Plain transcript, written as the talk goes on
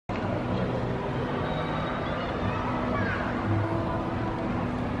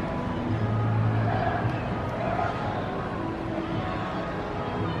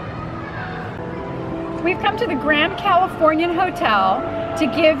We've come to the Grand Californian Hotel to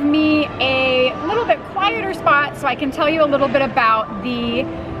give me a little bit quieter spot so I can tell you a little bit about the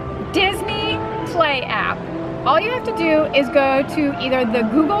Disney Play app. All you have to do is go to either the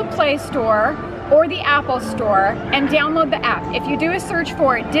Google Play Store or the Apple Store and download the app. If you do a search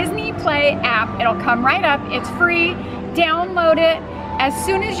for Disney Play app, it'll come right up. It's free. Download it. As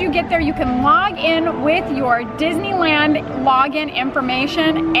soon as you get there, you can log in with your Disneyland login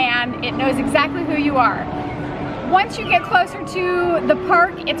information and it knows exactly who you are. Once you get closer to the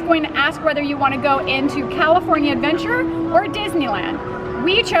park, it's going to ask whether you want to go into California Adventure or Disneyland.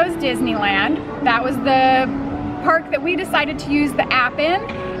 We chose Disneyland. That was the park that we decided to use the app in.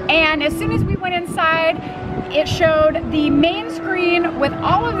 And as soon as we went inside, it showed the main screen with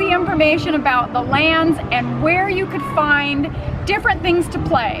all of the information about the lands and where you could find different things to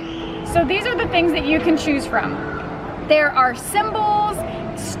play. So these are the things that you can choose from. There are symbols,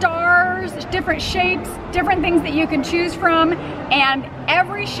 stars, different shapes, different things that you can choose from, and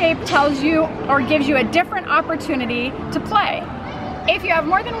every shape tells you or gives you a different opportunity to play. If you have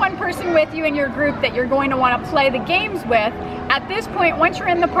more than one person with you in your group that you're going to want to play the games with, at this point, once you're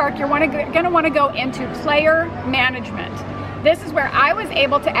in the park, you're going to want to go into player management. This is where I was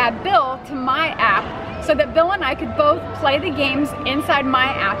able to add Bill to my app so that Bill and I could both play the games inside my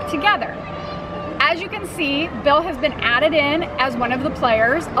app together. As you can see, Bill has been added in as one of the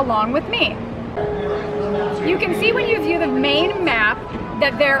players along with me. You can see when you view the main map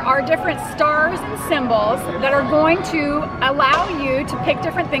that there are different stars and symbols that are going to allow you to pick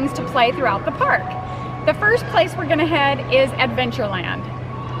different things to play throughout the park. The first place we're going to head is Adventureland.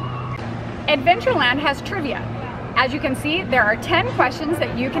 Adventureland has trivia. As you can see, there are 10 questions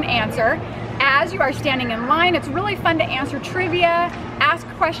that you can answer. As you are standing in line, it's really fun to answer trivia, ask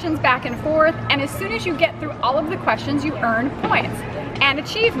questions back and forth, and as soon as you get through all of the questions, you earn points and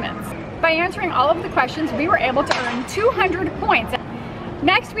achievements. By answering all of the questions, we were able to earn 200 points.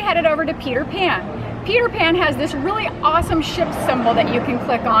 Next, we headed over to Peter Pan. Peter Pan has this really awesome ship symbol that you can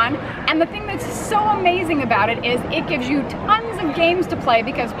click on, and the thing that's so amazing about it is it gives you tons of games to play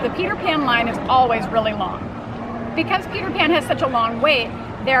because the Peter Pan line is always really long. Because Peter Pan has such a long wait,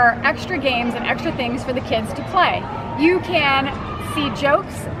 there are extra games and extra things for the kids to play. You can see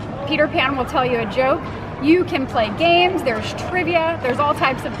jokes. Peter Pan will tell you a joke. You can play games, there's trivia, there's all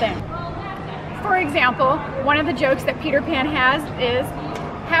types of things. For example, one of the jokes that Peter Pan has is,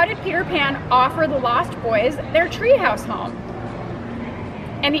 how did Peter Pan offer the Lost Boys their treehouse home?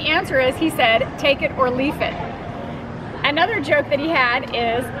 And the answer is, he said, take it or leave it. Another joke that he had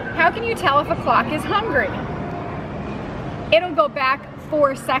is, how can you tell if a clock is hungry? It'll go back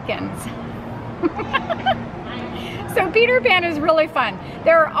 4 seconds. So Peter Pan is really fun.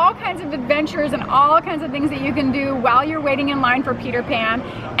 There are all kinds of adventures and all kinds of things that you can do while you're waiting in line for Peter Pan.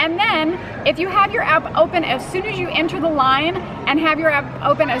 And then if you have your app open as soon as you enter the line and have your app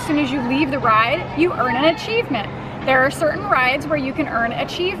open as soon as you leave the ride, you earn an achievement. There are certain rides where you can earn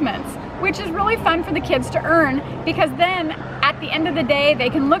achievements, which is really fun for the kids to earn because then at the end of the day, they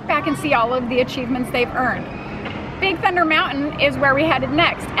can look back and see all of the achievements they've earned. Big Thunder Mountain is where we headed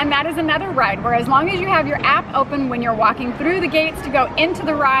next, and that is another ride where as long as you have your app open when you're walking through the gates to go into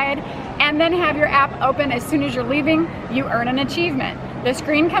the ride and then have your app open as soon as you're leaving, you earn an achievement. The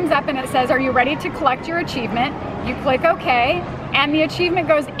screen comes up and it says, are you ready to collect your achievement? You click OK, and the achievement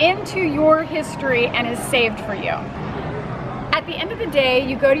goes into your history and is saved for you. At the end of the day,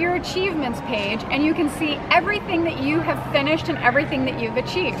 you go to your achievements page and you can see everything that you have finished and everything that you've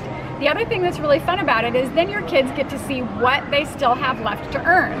achieved. The other thing that's really fun about it is then your kids get to see what they still have left to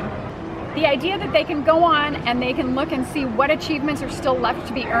earn. The idea that they can go on and they can look and see what achievements are still left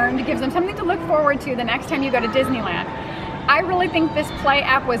to be earned gives them something to look forward to the next time you go to Disneyland. I really think this Play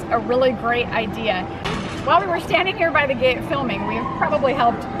app was a really great idea. While we were standing here by the gate filming, we've probably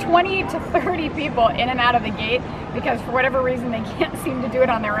helped 20 to 30 people in and out of the gate because for whatever reason they can't seem to do it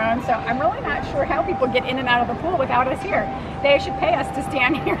on their own. So I'm really not sure how people get in and out of the pool without us here. They should pay us to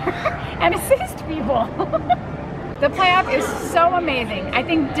stand here and assist people. The Play app is so amazing. I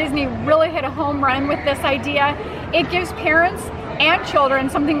think Disney really hit a home run with this idea. It gives parents and children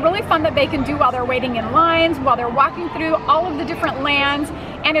something really fun that they can do while they're waiting in lines, while they're walking through all of the different lands,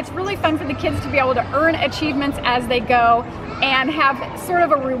 and it's really fun for the kids to be able to earn achievements as they go and have sort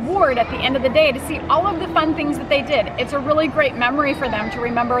of a reward at the end of the day to see all of the fun things that they did. It's a really great memory for them to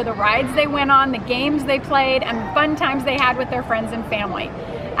remember the rides they went on, the games they played, and the fun times they had with their friends and family.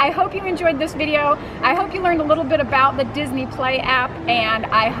 I hope you enjoyed this video. I hope you learned a little bit about the Disney Play app, and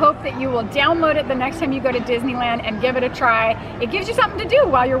I hope that you will download it the next time you go to Disneyland and give it a try. It gives you something to do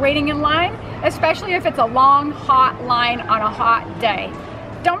while you're waiting in line, especially if it's a long, hot line on a hot day.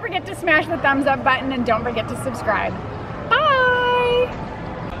 Don't forget to smash the thumbs up button and don't forget to subscribe.